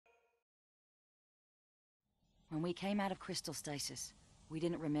When we came out of crystal stasis, we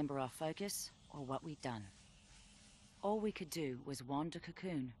didn't remember our focus or what we'd done. All we could do was wander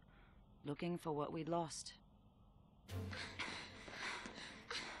cocoon, looking for what we'd lost.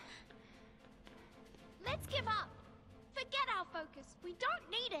 Let's give up. Forget our focus. We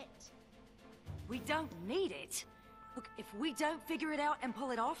don't need it. We don't need it? Look, if we don't figure it out and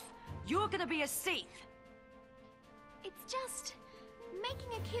pull it off, you're gonna be a Seath. It's just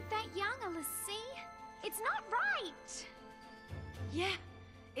making a kid that young, Alice. It's not right. Yeah,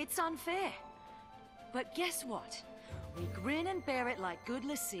 it's unfair. But guess what? We grin and bear it like good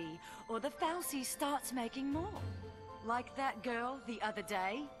lassie, or the Falsey starts making more. Like that girl the other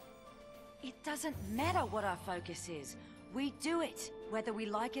day. It doesn't matter what our focus is. We do it, whether we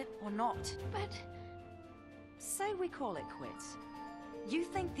like it or not. But... Say we call it quits. You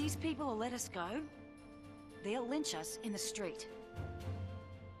think these people will let us go? They'll lynch us in the street.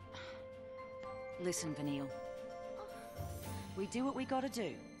 Listen, Vanille. We do what we gotta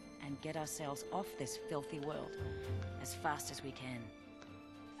do, and get ourselves off this filthy world as fast as we can.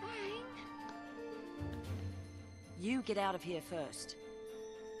 Fang? You get out of here first.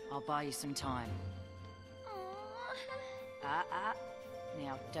 I'll buy you some time. Aww.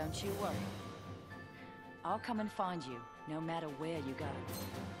 Now, don't you worry. I'll come and find you, no matter where you go.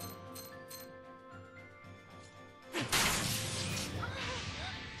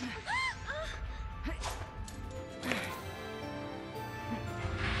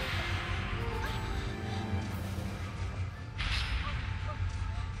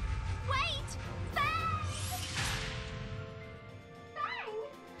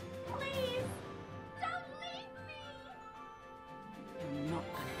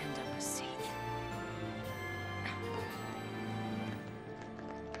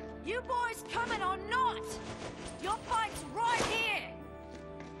 You boys coming or not? Your fight's right here!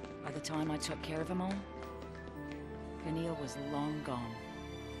 By the time I took care of them all, Vanille was long gone.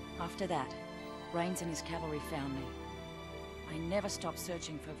 After that, Rains and his cavalry found me. I never stopped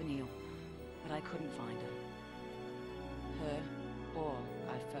searching for Vanille, but I couldn't find her. Her or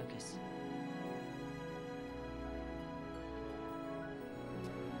our focus.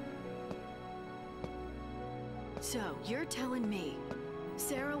 So, you're telling me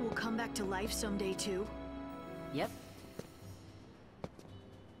Sarah will come back to life someday too? Yep.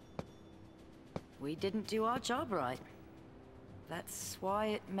 We didn't do our job right. That's why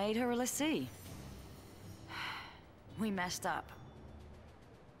it made her a lessee. We messed up.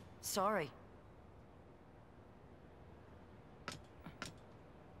 Sorry.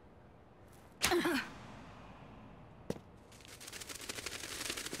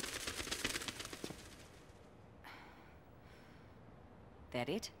 That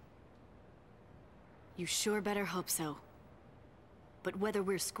it? You sure better hope so. But whether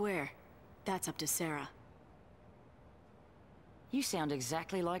we're square, that's up to Sarah. You sound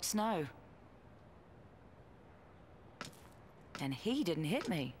exactly like Snow. And he didn't hit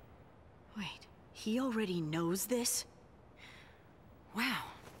me. Wait, he already knows this? Wow.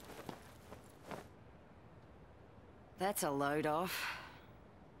 That's a load off.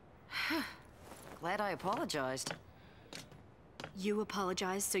 Glad I apologized. You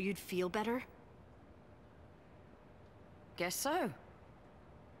apologized so you'd feel better? Guess so.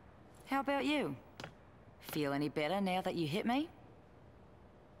 How about you? Feel any better now that you hit me?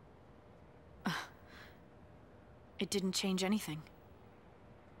 It didn't change anything.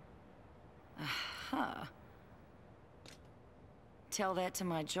 Aha. Tell that to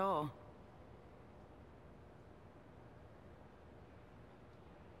my jaw.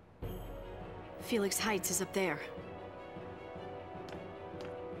 Felix Heights is up there.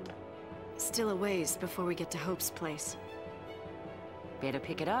 Still a ways before we get to Hope's place. Better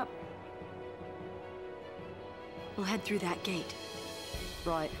pick it up. We'll head through that gate.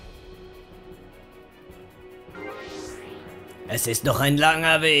 Right. Es ist noch ein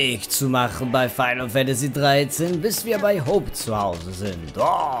langer Weg zu machen bei Final Fantasy XIII, bis wir bei Hope zu Hause sind.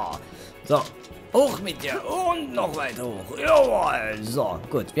 Oh, so, hoch mit dir und noch weiter hoch. Jawohl. So,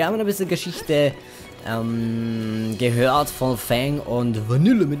 gut. Wir haben ein bisschen Geschichte gehört von Fang und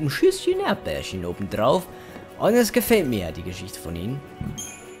Vanille mit einem Schüsschen Erdbeerchen oben drauf. Und es gefällt mir ja die Geschichte von ihnen.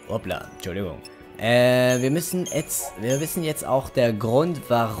 Hoppla, Entschuldigung. Wir wissen jetzt auch der Grund,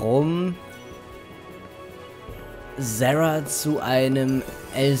 warum Sarah zu einem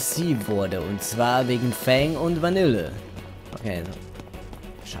LC wurde. Und zwar wegen Fang und Vanille. Okay.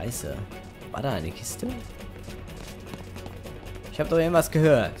 Scheiße. War da eine Kiste? Ich habe doch irgendwas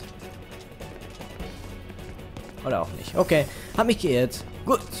gehört. Oder auch nicht. Okay. Hab mich geirrt.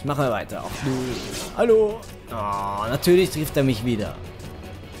 Gut, machen wir weiter. Ach du. Hallo. Oh, natürlich trifft er mich wieder.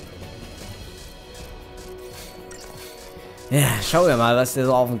 Ja, schauen wir mal, was der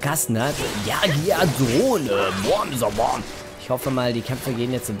so auf dem Kasten hat. Ja, Drohne. Boom. Ich hoffe mal, die Kämpfe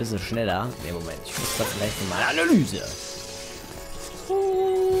gehen jetzt ein bisschen schneller. Ne, Moment. Ich muss da vielleicht mal Analyse.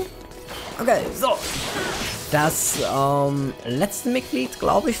 Okay, so. Das letzte Mitglied,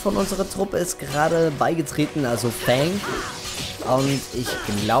 glaube ich, von unserer Truppe ist gerade beigetreten, also Fang. Und ich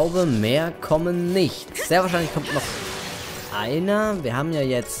glaube, mehr kommen nicht. Sehr wahrscheinlich kommt noch einer. Wir haben ja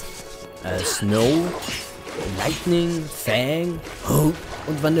jetzt Snow, Lightning, Fang, Hope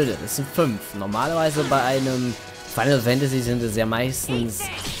und Vanille. Das sind 5. Normalerweise bei einem Final Fantasy sind es ja meistens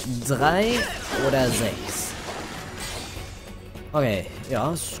 3 oder 6. Okay,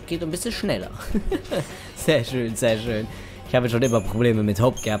 ja, es geht ein bisschen schneller. Sehr schön, sehr schön. Ich habe schon immer Probleme mit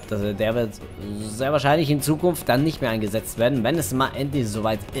Hope gehabt. Also der wird sehr wahrscheinlich in Zukunft dann nicht mehr eingesetzt werden, wenn es mal endlich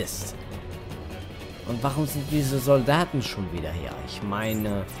soweit ist. Und warum sind diese Soldaten schon wieder hier? Ich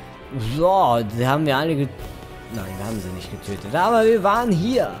meine, so, die haben wir alle Nein, wir haben sie nicht getötet. Aber wir waren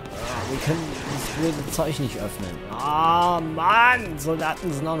hier. Wir können das blöde Zeug nicht öffnen. Oh, Mann.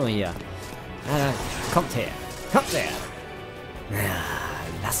 Soldaten sind auch noch hier. Ja, kommt her. Kommt her.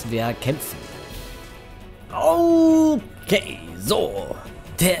 Ja, lassen wir kämpfen. Okay, so.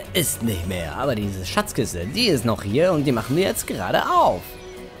 Der ist nicht mehr. Aber diese Schatzkiste, die ist noch hier und die machen wir jetzt gerade auf.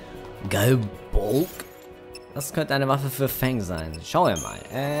 Geilbock. Das könnte eine Waffe für Fang sein. Schauen wir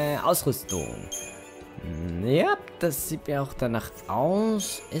mal. Ausrüstung. Ja, das sieht mir auch danach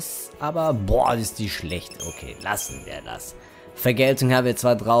aus. Ist aber... Boah, ist die schlecht. Okay, lassen wir das. Vergeltung haben wir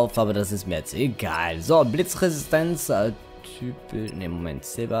zwar drauf, aber das ist mir jetzt egal. So, Blitzresistenz. Typ... Ne, Moment.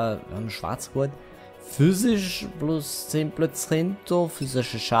 Silber. Wir haben Schwarzgurt. Physisch plus 10 Blitzrinto.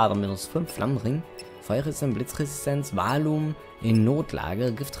 Physische Schaden minus 5. Flammenring. Feuerresistenz, Blitzresistenz. Valum in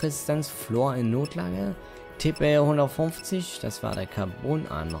Notlage. Giftresistenz. Flor in Notlage. TP 150, das war der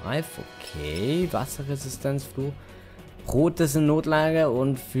Carbon-Anreif, okay, Wasserresistenz, Fluch, Rotes in Notlage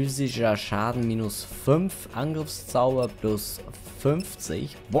und physischer Schaden minus 5, Angriffszauber plus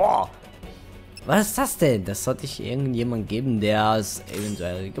 50, boah, was ist das denn? Das sollte ich irgendjemand geben, der es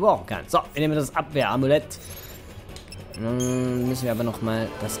eventuell gebrauchen kann. So, wir nehmen das Abwehr-Amulett, müssen wir aber nochmal,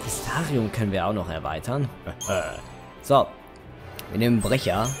 das Kristarium können wir auch noch erweitern, so, wir nehmen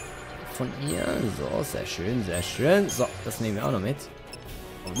Brecher. Von ihr. So, sehr schön, sehr schön. So, das nehmen wir auch noch mit.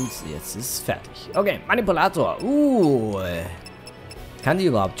 Und jetzt ist es fertig. Okay, Manipulator. Kann die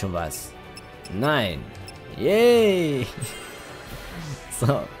überhaupt schon was? Nein. Yay.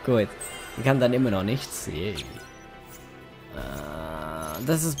 So, gut. Die kann dann immer noch nichts. Yay.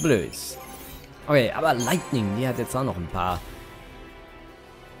 Das ist blöd. Okay, aber Lightning, die hat jetzt auch noch ein paar.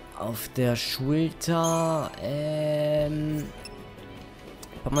 Auf der Schulter.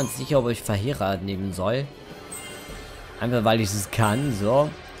 Ich bin mir nicht sicher, ob ich Verheerer nehmen soll. Einfach weil ich es kann. So.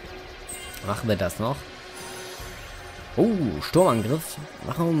 Machen wir das noch. Sturmangriff.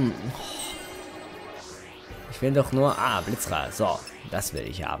 Warum? Ich will doch nur... Blitzra. So. Das will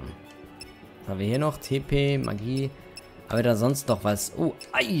ich haben. Was haben wir hier noch? TP, Magie. Aber da sonst noch was?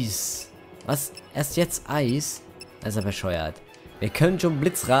 Eis. Was? Erst jetzt Eis? Das ist ja bescheuert. Wir können schon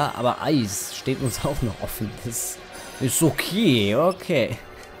Blitzra, aber Eis steht uns auch noch offen. Das ist okay. Okay.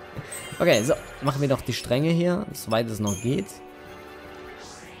 Okay, so, machen wir doch die Stränge hier, soweit es noch geht.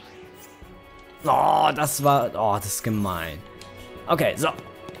 Oh, das war... Oh, das ist gemein. Okay, so.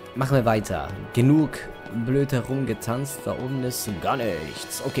 Machen wir weiter. Genug blöd herumgetanzt. Da oben ist gar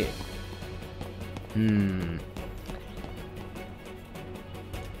nichts. Okay.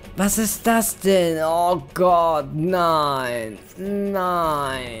 Was ist das denn? Oh Gott, nein.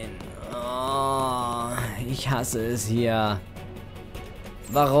 Nein. Oh, ich hasse es hier.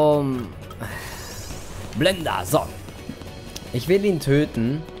 Warum? Blender, so. Ich will ihn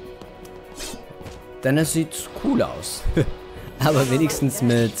töten. Denn es sieht cool aus. Aber wenigstens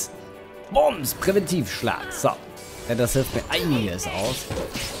mit Bums, Präventivschlag. So. Ja, das hilft mir einiges aus.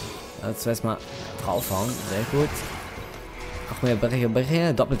 Also zuerst mal draufhauen. Sehr gut. Ach, mehr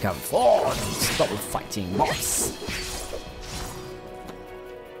Brecher, Doppelkampf. Oh, das ist Doppelfighting. Boss.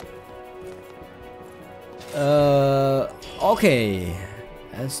 Okay.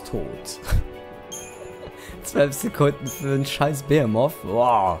 Er ist tot. 12 Sekunden für einen scheiß Behemoth.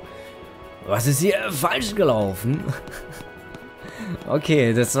 Wow. Was ist hier falsch gelaufen?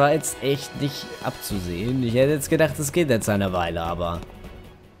 Okay, das war jetzt echt nicht abzusehen. Ich hätte jetzt gedacht, es geht jetzt eine Weile, aber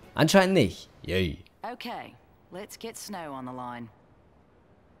anscheinend nicht. Yay. Okay, let's get Snow on the line.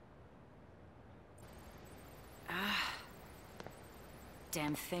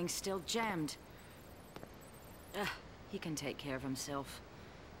 Damn thing's still jammed. He can take care of himself.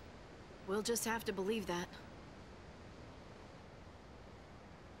 We'll just have to believe that.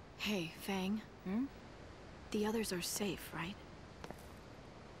 Hey, Fang. the others are safe, right?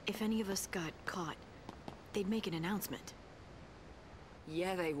 If any of us got caught, they'd make an announcement.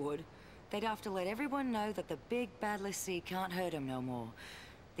 Yeah, they would. They'd have to let everyone know that the big bad Lassie can't hurt them no more.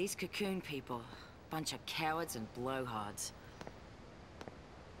 These Cocoon people, bunch of cowards and blowhards.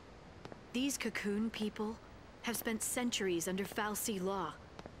 These Cocoon people have spent centuries under Fal'Cie law,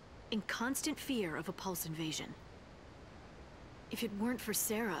 in constant fear of a Pulse invasion. If it weren't for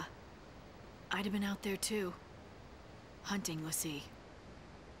Sarah, I'd have been out there too, hunting Lassie.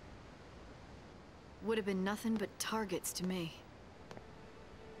 Would have been nothing but targets to me.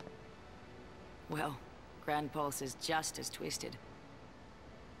 Well, Grand Pulse is just as twisted.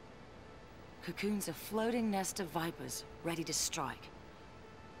 Cocoon's a floating nest of vipers, ready to strike.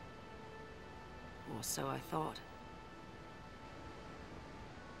 Or so I thought.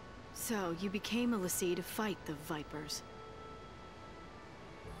 So, you became a Lassie to fight the Vipers.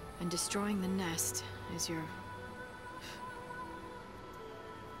 And destroying the nest is your...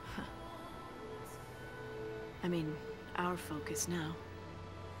 I mean, our focus now.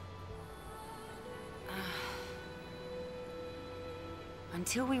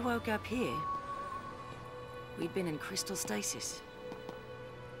 Until we woke up here, we'd been in crystal stasis.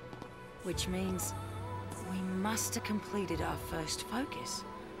 Which means we must have completed our first focus.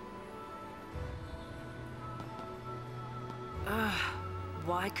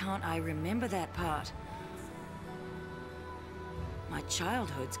 Why can't I remember that part? My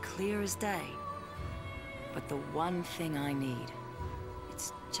childhood's clear as day. But the one thing I need,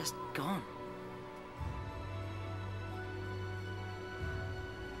 it's just gone.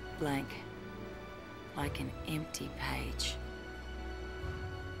 Blank. Like an empty page.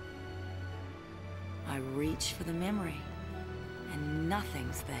 I reach for the memory, and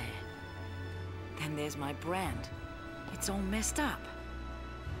nothing's there. Then there's my brand. It's all messed up.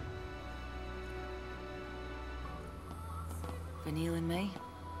 Vanille and me,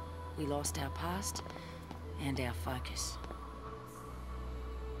 we lost our past and our focus.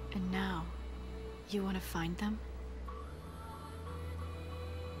 And now, you want to find them?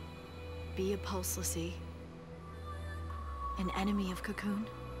 Be a Pulse Lassie? An enemy of Cocoon?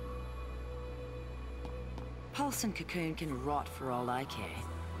 Pulse and Cocoon can rot for all I care.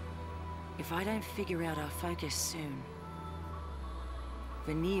 If I don't figure out our focus soon,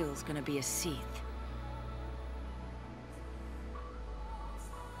 Vanille's gonna be a Sith.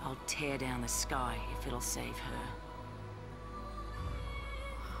 I'll tear down the sky if it'll save her.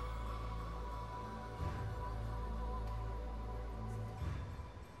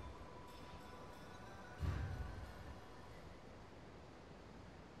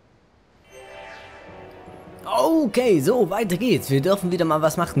 Okay, so, weiter geht's. Wir dürfen wieder mal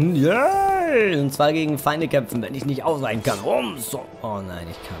was machen. Yay! Und zwar gegen Feinde kämpfen, wenn ich nicht ausweichen kann. So. Oh nein,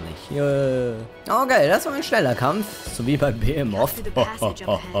 ich kann nicht. Yeah. Okay, das war ein schneller Kampf. So wie bei BMOF.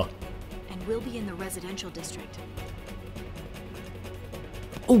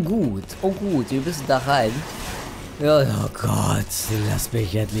 Oh gut, wir müssen da rein. Ja, oh Gott, lass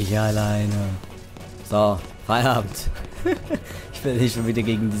mich endlich alleine. So, Feierabend. Ich will nicht schon wieder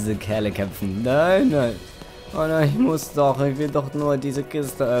gegen diese Kerle kämpfen. Nein. Oh nein, ich will doch nur diese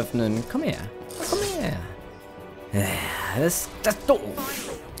Kiste öffnen. Komm her. Ja, das ist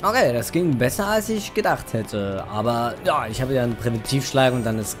doof. Okay, das ging besser, als ich gedacht hätte. Aber ja, ich habe ja einen Präventivschlag und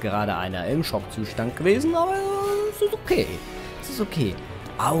dann ist gerade einer im Schockzustand gewesen. Aber es ist okay.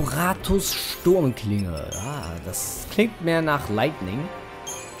 Auratus Sturmklinge. Ah, das klingt mehr nach Lightning.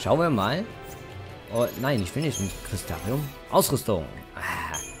 Schauen wir mal. Oh, nein, ich will nicht ein Kristallium. Ausrüstung.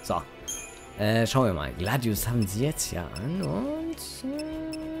 Ah, so. Schauen wir mal. Gladius haben sie jetzt ja an und...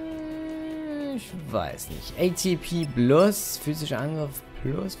 ich weiß nicht. ATP plus, physischer Angriff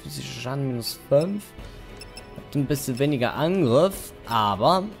plus, physischer Schaden minus 5. Habt ein bisschen weniger Angriff,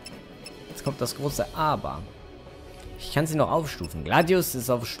 aber... Jetzt kommt das große Aber. Ich kann sie noch aufstufen. Gladius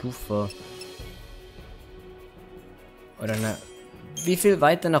ist auf Stufe... Oder ne... Wie viel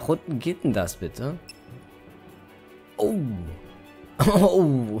weiter nach unten geht denn das bitte? Oh.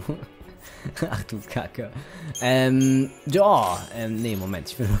 Ach du Kacke. Nee, Moment.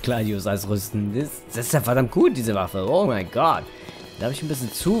 Ich will noch Gladius ausrüsten. Das ist ja verdammt gut, diese Waffe. Oh mein Gott. Da habe ich ein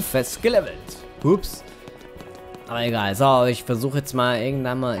bisschen zu fest gelevelt. Ups. Aber egal. So, ich versuche jetzt mal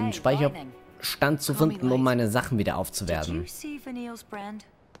irgendwann mal einen Speicherstand zu finden, um meine Sachen wieder aufzuwerten.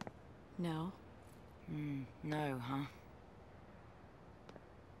 No. No, huh?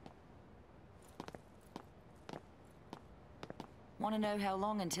 Want to know how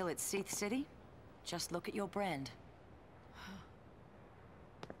long until it's Sith City? Just look at your brand.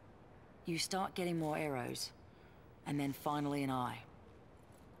 You start getting more arrows, and then finally an eye.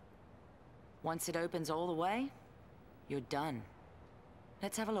 Once it opens all the way, you're done.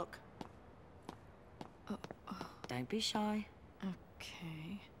 Let's have a look. Don't be shy.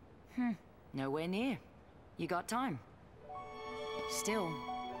 Okay. Nowhere near. You got time. Still,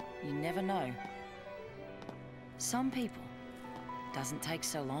 you never know. Some people, doesn't take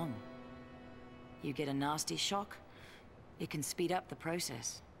so long. You get a nasty shock, it can speed up the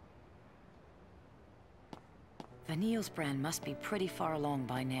process. Vanille's brand must be pretty far along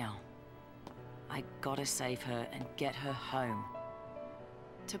by now. I gotta save her and get her home.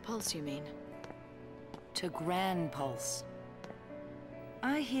 To Pulse, you mean? To Grand Pulse.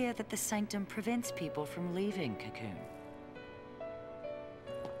 I hear that the Sanctum prevents people from leaving Cocoon.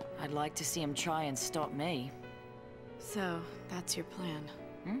 I'd like to see him try and stop me. So, that's your plan.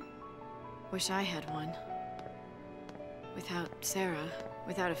 Wish I had one. Without Sarah,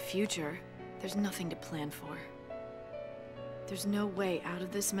 without a future, there's nothing to plan for. There's no way out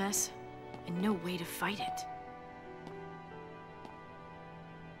of this mess, and no way to fight it.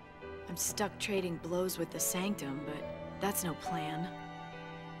 I'm stuck trading blows with the Sanctum, but that's no plan.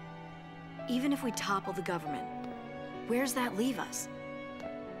 Even if we topple the government, where's that leave us?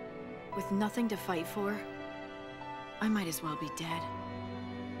 With nothing to fight for, I might as well be dead.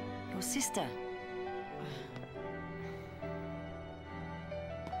 Your sister.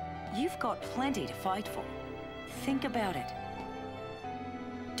 You've got plenty to fight for. Think about it.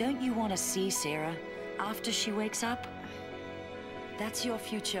 Don't you want to see Sarah after she wakes up? That's your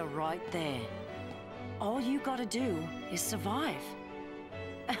future right there. All you gotta do is survive.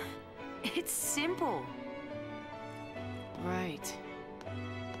 It's simple. Right.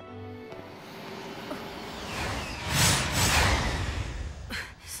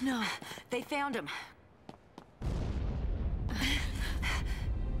 Snow. They found him.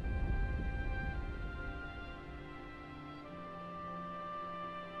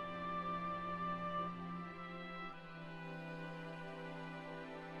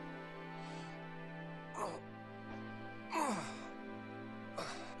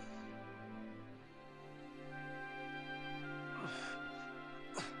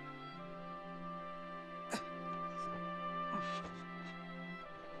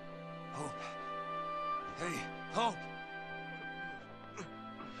 Hey, Hope!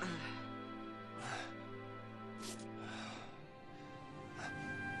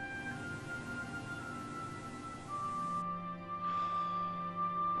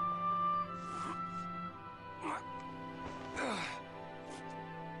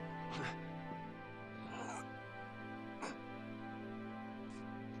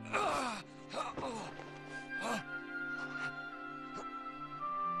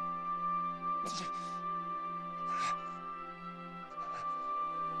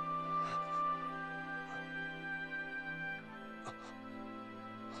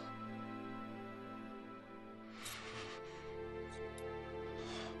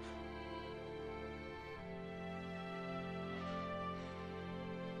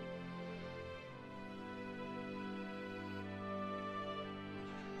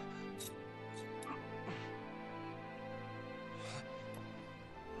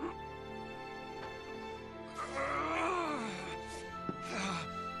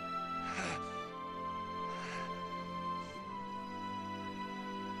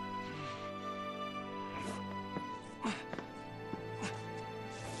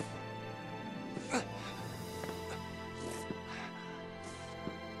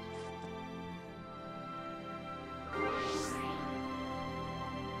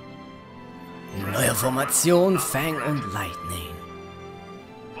 Neue Formation, Fang und Lightning.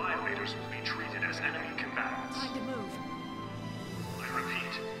 Violators will be treated as enemy combatants. Time to move. I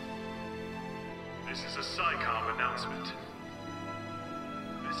repeat, this is a SciComm announcement.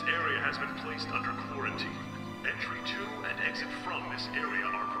 This area has been placed under quarantine. Entry to and exit from this area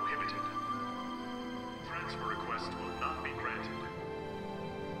are prohibited. Transfer requests will not be granted.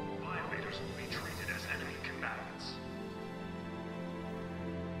 Violators will be treated as enemy combatants.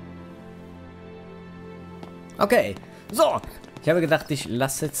 Okay, so. Ich habe gedacht, ich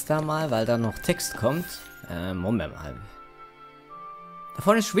lasse jetzt da mal, weil da noch Text kommt. Moment mal. Da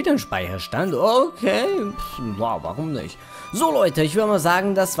vorne ist schon wieder ein Speicherstand. Okay, wow, warum nicht? So, Leute, ich würde mal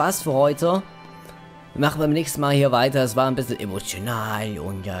sagen, das war's für heute. Wir machen beim nächsten Mal hier weiter. Es war ein bisschen emotional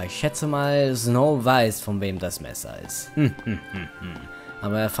und ja, ich schätze mal, Snow weiß, von wem das Messer ist.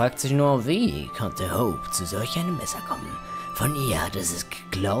 Aber er fragt sich nur, wie konnte Hope zu solch einem Messer kommen? Von ihr hat es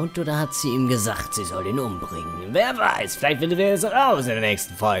geklaut oder hat sie ihm gesagt, sie soll ihn umbringen? Wer weiß, vielleicht findet ihr es raus in der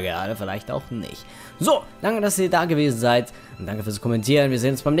nächsten Folge, oder vielleicht auch nicht. So, danke, dass ihr da gewesen seid und danke fürs Kommentieren. Wir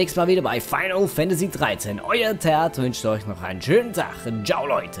sehen uns beim nächsten Mal wieder bei Final Fantasy XIII. Euer Tert wünscht euch noch einen schönen Tag. Ciao,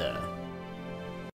 Leute.